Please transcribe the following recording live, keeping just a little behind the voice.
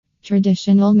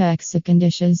Traditional Mexican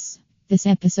dishes. This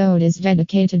episode is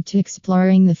dedicated to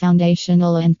exploring the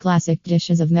foundational and classic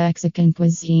dishes of Mexican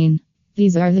cuisine.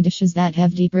 These are the dishes that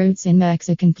have deep roots in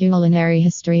Mexican culinary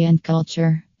history and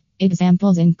culture.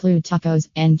 Examples include tacos,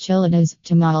 enchiladas,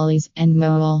 tamales, and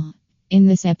mole. In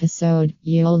this episode,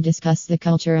 you'll discuss the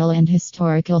cultural and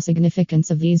historical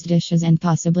significance of these dishes and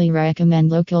possibly recommend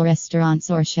local restaurants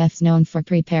or chefs known for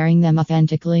preparing them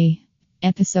authentically.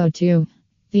 Episode 2.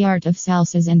 The Art of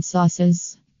Salsas and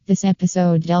Sauces. This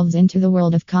episode delves into the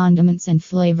world of condiments and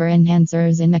flavor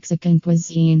enhancers in Mexican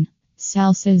cuisine.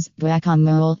 Salsas,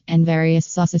 guacamole, and various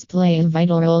sauces play a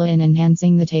vital role in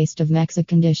enhancing the taste of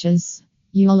Mexican dishes.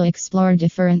 You'll explore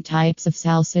different types of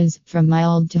salsas, from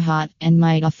mild to hot, and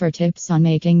might offer tips on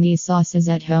making these sauces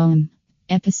at home.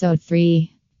 Episode 3.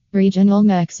 Regional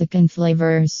Mexican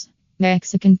Flavors.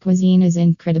 Mexican cuisine is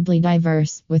incredibly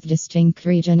diverse, with distinct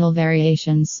regional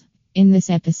variations. In this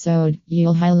episode,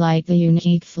 you'll highlight the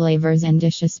unique flavors and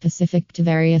dishes specific to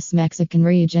various Mexican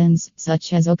regions,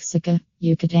 such as Oaxaca,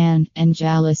 Yucatan, and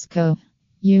Jalisco.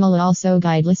 You'll also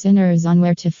guide listeners on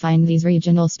where to find these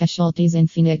regional specialties in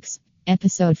Phoenix.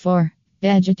 Episode 4.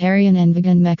 Vegetarian and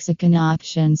vegan Mexican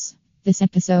options. This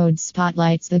episode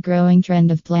spotlights the growing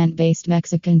trend of plant-based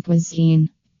Mexican cuisine.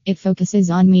 It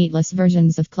focuses on meatless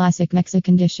versions of classic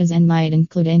Mexican dishes and might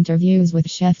include interviews with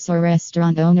chefs or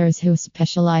restaurant owners who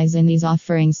specialize in these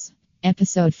offerings.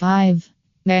 Episode 5.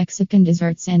 Mexican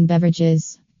Desserts and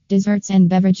Beverages. Desserts and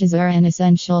beverages are an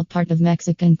essential part of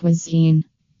Mexican cuisine.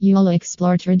 You'll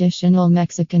explore traditional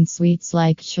Mexican sweets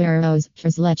like churros,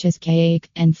 tres leches cake,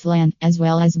 and flan, as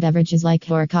well as beverages like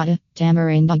horchata,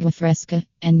 tamarind agua fresca,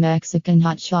 and Mexican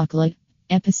hot chocolate.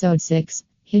 Episode 6.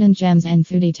 Hidden Gems and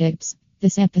Foodie Tips.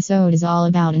 This episode is all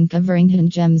about uncovering hidden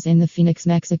gems in the Phoenix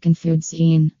Mexican food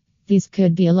scene. These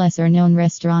could be lesser known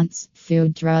restaurants,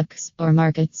 food trucks, or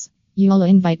markets. You'll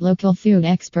invite local food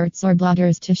experts or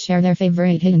bloggers to share their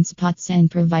favorite hidden spots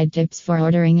and provide tips for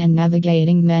ordering and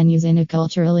navigating menus in a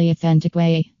culturally authentic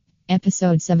way.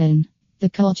 Episode 7. The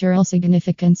Cultural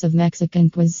Significance of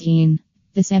Mexican Cuisine.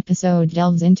 This episode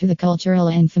delves into the cultural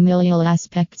and familial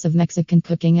aspects of Mexican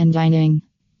cooking and dining.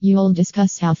 You'll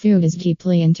discuss how food is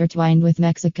deeply intertwined with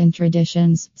Mexican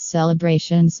traditions,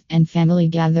 celebrations, and family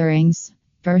gatherings.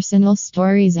 Personal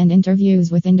stories and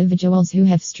interviews with individuals who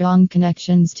have strong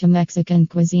connections to Mexican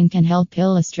cuisine can help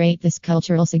illustrate this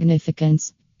cultural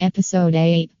significance. Episode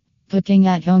 8. Cooking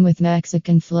at Home with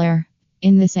Mexican Flair.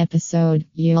 In this episode,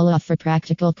 you'll offer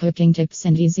practical cooking tips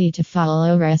and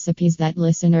easy-to-follow recipes that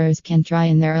listeners can try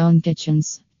in their own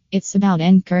kitchens. It's about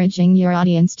encouraging your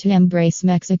audience to embrace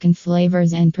Mexican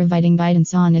flavors and providing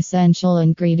guidance on essential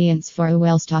ingredients for a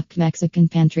well-stocked Mexican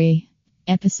pantry.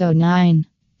 Episode 9.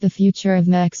 The Future of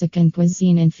Mexican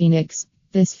Cuisine in Phoenix.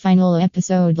 This final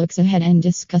episode looks ahead and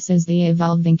discusses the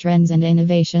evolving trends and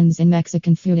innovations in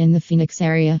Mexican food in the Phoenix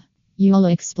area. You'll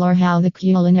explore how the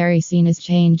culinary scene is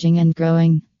changing and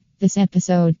growing. This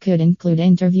episode could include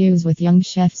interviews with young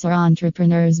chefs or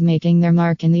entrepreneurs making their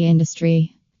mark in the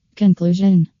industry.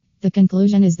 Conclusion. The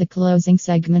conclusion is the closing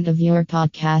segment of your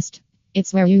podcast.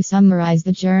 It's where you summarize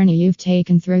the journey you've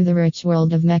taken through the rich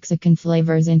world of Mexican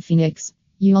flavors in Phoenix.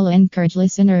 You'll encourage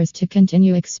listeners to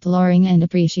continue exploring and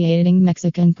appreciating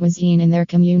Mexican cuisine in their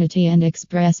community and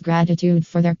express gratitude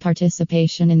for their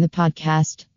participation in the podcast.